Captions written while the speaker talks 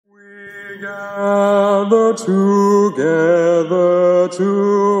gather together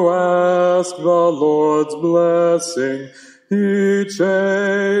to ask the Lord's blessing. He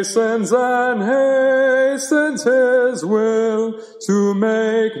chastens and hastens his will to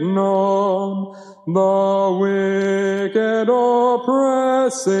make known. The wicked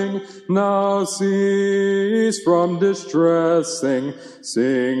oppressing now cease from distressing.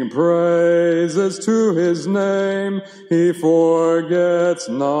 Sing praises to his name. He forgets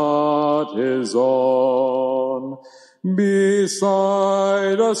not his own.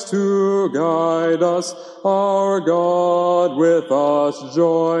 Beside us to guide us, our God with us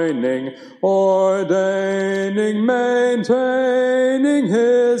joining, ordaining, maintaining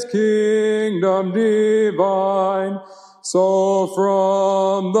his kingdom divine. So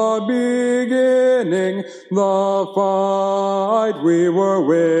from the beginning, the fight we were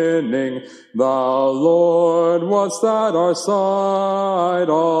winning. Thou, Lord, wast at our side,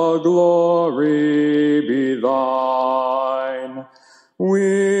 all glory be thine.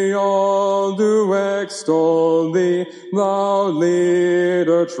 We all do extol thee, thou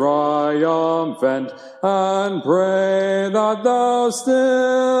leader triumphant, and pray that thou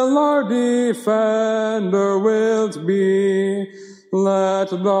still our defender wilt be. Let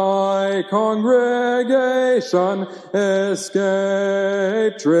thy congregation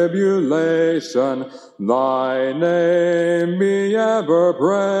escape tribulation. Thy name be ever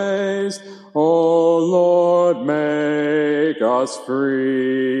praised. O Lord, make us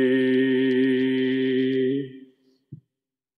free.